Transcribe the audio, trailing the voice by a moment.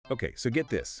Okay, so get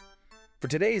this. For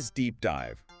today's deep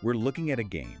dive, we're looking at a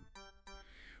game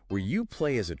where you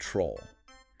play as a troll.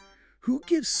 Who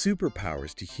gives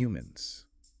superpowers to humans?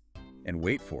 And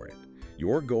wait for it.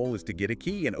 Your goal is to get a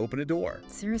key and open a door.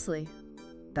 Seriously,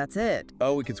 that's it?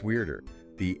 Oh, it gets weirder.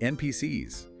 The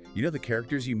NPCs. You know the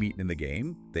characters you meet in the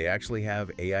game? They actually have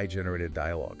AI-generated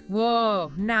dialogue. Whoa,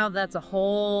 now that's a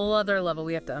whole other level.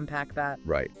 We have to unpack that.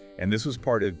 Right. And this was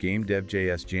part of Game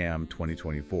Dev.js Jam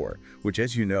 2024, which,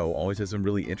 as you know, always has some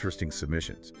really interesting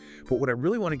submissions. But what I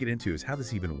really want to get into is how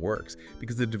this even works,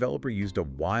 because the developer used a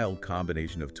wild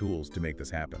combination of tools to make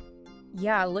this happen.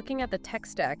 Yeah, looking at the tech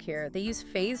stack here, they use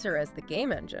Phaser as the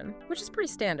game engine, which is pretty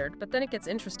standard, but then it gets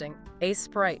interesting.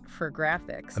 Asepsprite for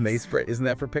graphics. Asepsprite, isn't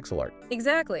that for pixel art?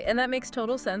 Exactly, and that makes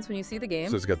total sense when you see the game.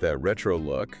 So it's got that retro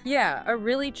look. Yeah, a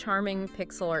really charming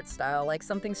pixel art style, like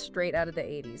something straight out of the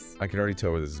 80s. I can already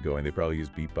tell where this is going. They probably use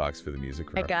Beepbox for the music.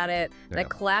 I got it. Yeah. That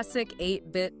classic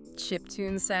 8-bit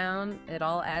chiptune sound, it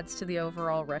all adds to the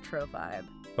overall retro vibe.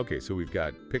 Okay, so we've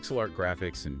got pixel art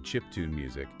graphics and chiptune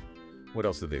music. What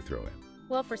else did they throw in?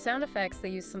 Well, for sound effects, they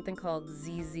use something called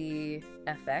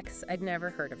ZZFX. I'd never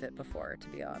heard of it before, to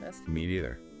be honest. Me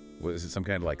neither. Was it some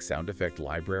kind of like sound effect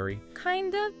library?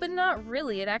 Kind of, but not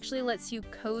really. It actually lets you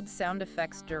code sound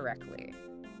effects directly,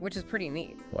 which is pretty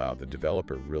neat. Wow, the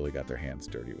developer really got their hands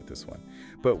dirty with this one.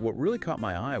 But what really caught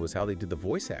my eye was how they did the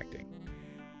voice acting.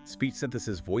 Speech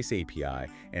Synthesis Voice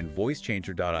API and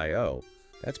VoiceChanger.io.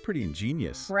 That's pretty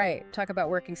ingenious. Right. Talk about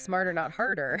working smarter, not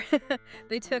harder.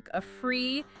 They took a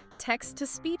free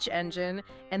text-to-speech engine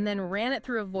and then ran it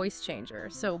through a voice changer.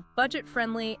 So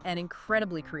budget-friendly and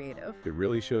incredibly creative. It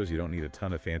really shows you don't need a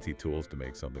ton of fancy tools to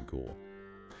make something cool.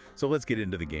 So let's get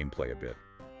into the gameplay a bit.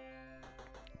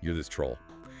 You're this troll,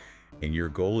 and your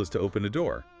goal is to open a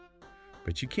door,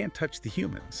 but you can't touch the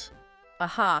humans.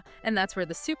 Aha, and that's where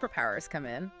the superpowers come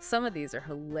in. Some of these are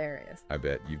hilarious. I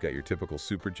bet. You've got your typical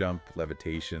super jump,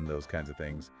 levitation, those kinds of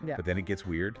things. Yeah. But then it gets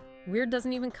weird. Weird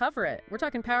doesn't even cover it. We're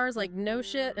talking powers like no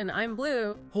shit and I'm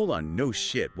blue. Hold on, no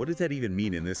shit. What does that even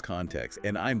mean in this context?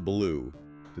 And I'm blue.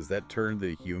 Does that turn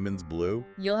the humans blue?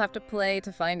 You'll have to play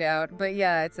to find out. But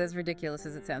yeah, it's as ridiculous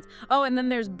as it sounds. Oh, and then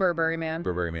there's Burberry Man.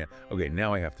 Burberry Man. Okay,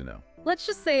 now I have to know. Let's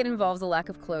just say it involves a lack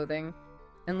of clothing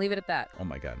and leave it at that. Oh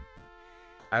my god.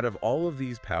 Out of all of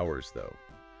these powers, though,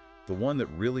 the one that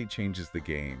really changes the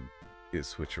game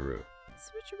is Switcheroo.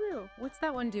 Switcheroo? What's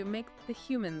that one do? Make the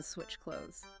humans switch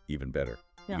clothes. Even better.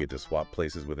 Yeah. You get to swap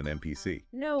places with an NPC.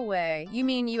 No way. You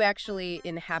mean you actually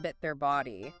inhabit their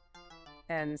body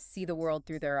and see the world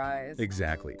through their eyes?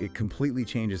 Exactly. It completely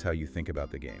changes how you think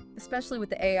about the game. Especially with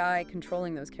the AI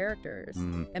controlling those characters.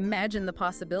 Imagine the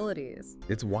possibilities.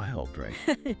 It's wild,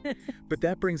 right? But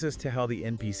that brings us to how the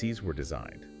NPCs were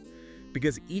designed.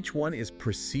 Because each one is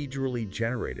procedurally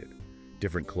generated.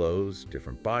 Different clothes,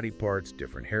 different body parts,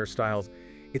 different hairstyles.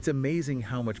 It's amazing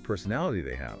how much personality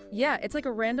they have. Yeah, it's like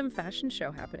a random fashion show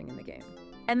happening in the game.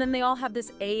 And then they all have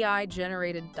this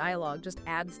AI-generated dialogue, just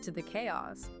adds to the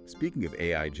chaos. Speaking of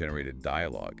AI-generated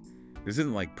dialogue, this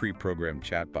isn't like pre-programmed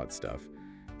chatbot stuff.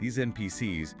 These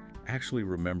NPCs actually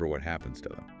remember what happens to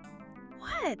them.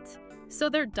 What? So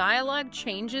their dialogue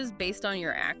changes based on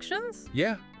your actions?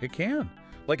 Yeah, it can.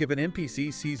 Like if an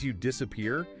NPC sees you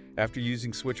disappear after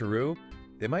using Switcheroo,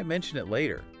 they might mention it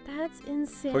later. That's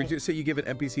insane. Or say you give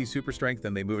an NPC super strength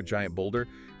and they move a giant boulder,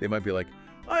 they might be like,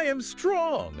 I am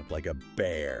strong, like a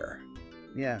bear.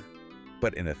 Yeah.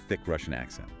 But in a thick Russian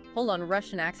accent. Hold on,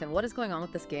 Russian accent. What is going on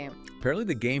with this game? Apparently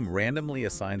the game randomly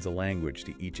assigns a language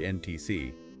to each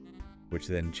NPC, which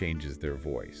then changes their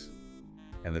voice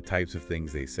and the types of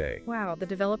things they say. Wow, the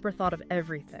developer thought of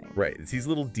everything. Right, it's these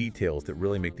little details that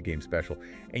really make the game special.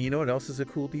 And you know what else is a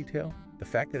cool detail? The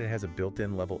fact that it has a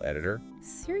built-in level editor.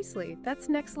 Seriously, that's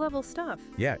next level stuff.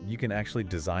 Yeah, you can actually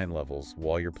design levels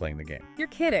while you're playing the game. You're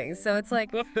kidding. So it's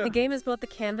like the game is both the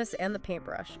canvas and the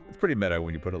paintbrush. It's pretty meta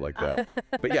when you put it like that.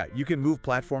 But yeah, you can move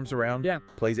platforms around,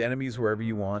 place enemies wherever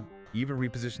you want, even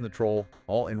reposition the troll,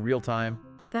 all in real time.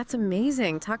 That's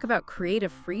amazing. Talk about creative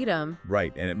freedom.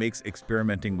 Right, and it makes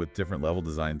experimenting with different level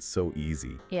designs so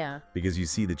easy. Yeah. Because you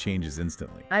see the changes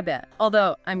instantly. I bet.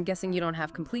 Although, I'm guessing you don't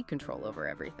have complete control over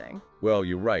everything. Well,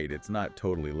 you're right. It's not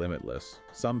totally limitless.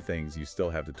 Some things you still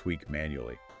have to tweak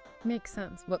manually. Makes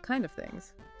sense. What kind of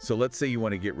things? So let's say you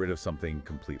want to get rid of something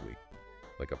completely,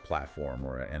 like a platform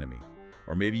or an enemy.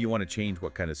 Or maybe you want to change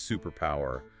what kind of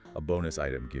superpower a bonus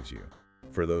item gives you.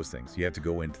 For those things, you have to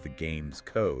go into the game's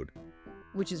code.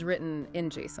 Which is written in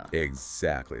JSON.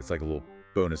 Exactly. It's like a little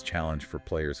bonus challenge for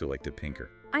players who like to tinker.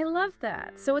 I love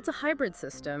that. So it's a hybrid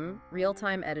system,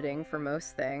 real-time editing for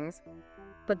most things,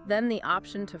 but then the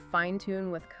option to fine-tune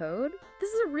with code? This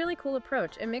is a really cool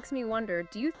approach. It makes me wonder,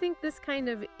 do you think this kind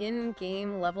of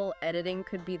in-game level editing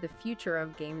could be the future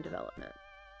of game development?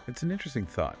 It's an interesting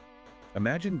thought.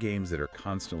 Imagine games that are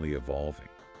constantly evolving,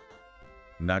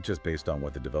 not just based on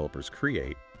what the developers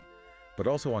create, but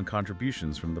also on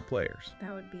contributions from the players.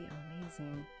 That would be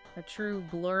amazing. A true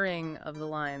blurring of the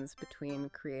lines between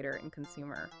creator and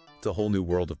consumer. It's a whole new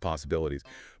world of possibilities.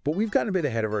 But we've gotten a bit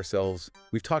ahead of ourselves.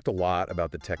 We've talked a lot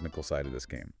about the technical side of this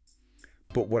game.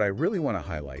 But what I really want to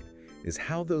highlight is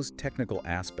how those technical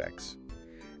aspects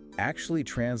actually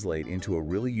translate into a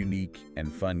really unique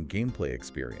and fun gameplay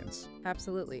experience.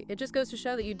 Absolutely. It just goes to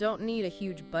show that you don't need a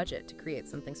huge budget to create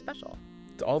something special.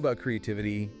 It's all about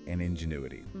creativity and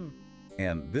ingenuity.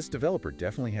 And this developer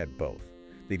definitely had both.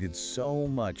 They did so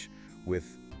much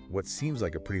with what seems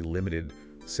like a pretty limited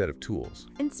set of tools.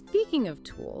 And speaking of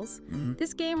tools,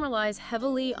 this game relies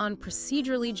heavily on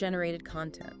procedurally generated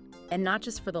content, and not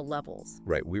just for the levels.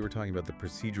 Right, we were talking about the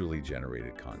procedurally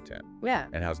generated content. Yeah.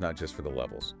 And how it's not just for the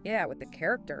levels. Yeah, with the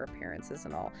character appearances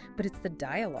and all, but it's the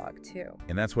dialogue too.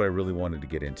 And that's what I really wanted to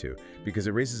get into, because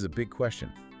it raises a big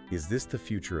question. Is this the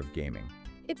future of gaming?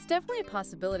 It's definitely a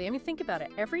possibility. I mean, think about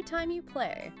it. Every time you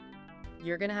play,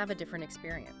 you're going to have a different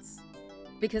experience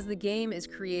because the game is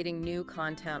creating new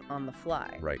content on the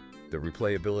fly. Right. The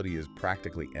replayability is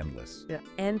practically endless. Yeah.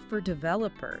 And for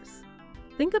developers,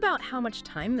 think about how much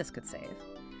time this could save.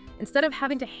 Instead of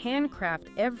having to handcraft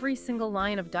every single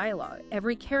line of dialogue,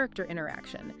 every character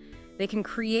interaction, they can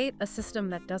create a system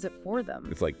that does it for them.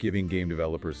 It's like giving game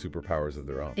developers superpowers of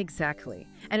their own. Exactly.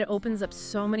 And it opens up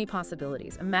so many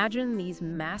possibilities. Imagine these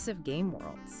massive game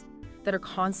worlds that are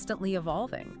constantly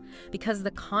evolving because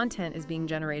the content is being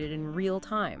generated in real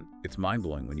time. It's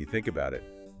mind-blowing when you think about it.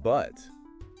 But,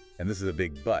 and this is a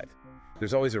big but,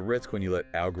 there's always a risk when you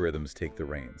let algorithms take the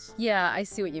reins. Yeah, I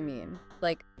see what you mean.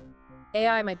 Like,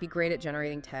 AI might be great at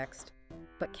generating text,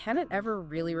 but can it ever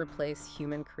really replace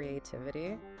human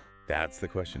creativity? That's the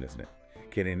question, isn't it?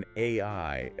 Can an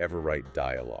AI ever write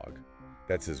dialogue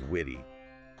that's as witty,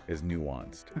 as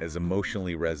nuanced, as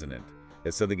emotionally resonant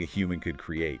as something a human could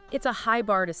create? It's a high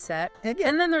bar to set.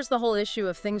 And then there's the whole issue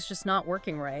of things just not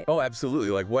working right. Oh, absolutely.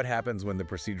 Like what happens when the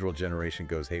procedural generation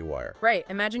goes haywire? Right.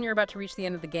 Imagine you're about to reach the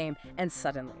end of the game and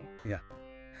suddenly, Yeah.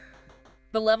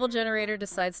 the level generator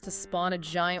decides to spawn a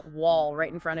giant wall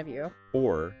right in front of you.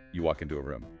 Or you walk into a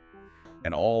room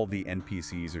and all the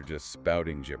NPCs are just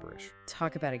spouting gibberish.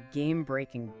 Talk about a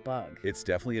game-breaking bug. It's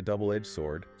definitely a double-edged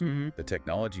sword. The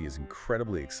technology is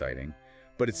incredibly exciting,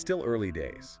 but it's still early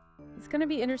days. It's going to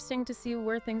be interesting to see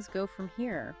where things go from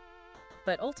here.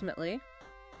 But ultimately,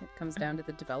 it comes down to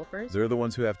the developers. They're the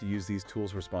ones who have to use these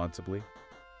tools responsibly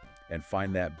and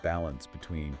find that balance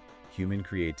between human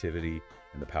creativity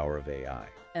and the power of AI.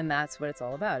 And that's what it's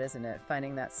all about, isn't it?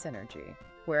 Finding that synergy,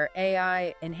 where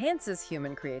AI enhances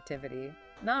human creativity,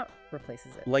 not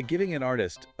replaces it. Like giving an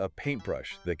artist a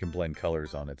paintbrush that can blend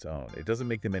colors on its own. It doesn't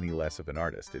make them any less of an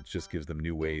artist. It just gives them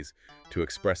new ways to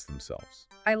express themselves.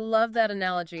 I love that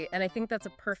analogy, and I think that's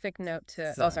a perfect note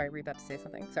to... Oh, sorry, were you about to say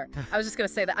something? Sorry. I was just going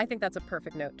to say that I think that's a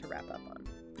perfect note to wrap up on.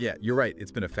 Yeah, you're right.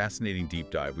 It's been a fascinating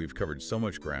deep dive. We've covered so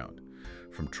much ground,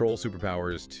 from troll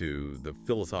superpowers to the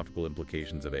philosophical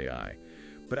implications of AI.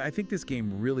 But I think this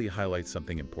game really highlights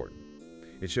something important.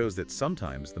 It shows that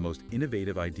sometimes the most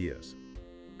innovative ideas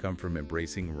come from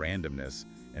embracing randomness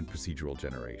and procedural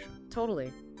generation.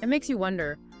 Totally. It makes you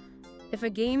wonder, if a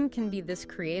game can be this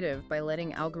creative by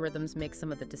letting algorithms make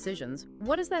some of the decisions,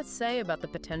 what does that say about the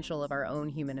potential of our own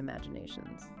human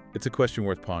imaginations? It's a question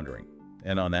worth pondering.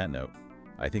 And on that note,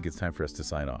 I think it's time for us to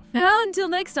sign off. Until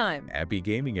next time. Happy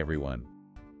gaming, everyone.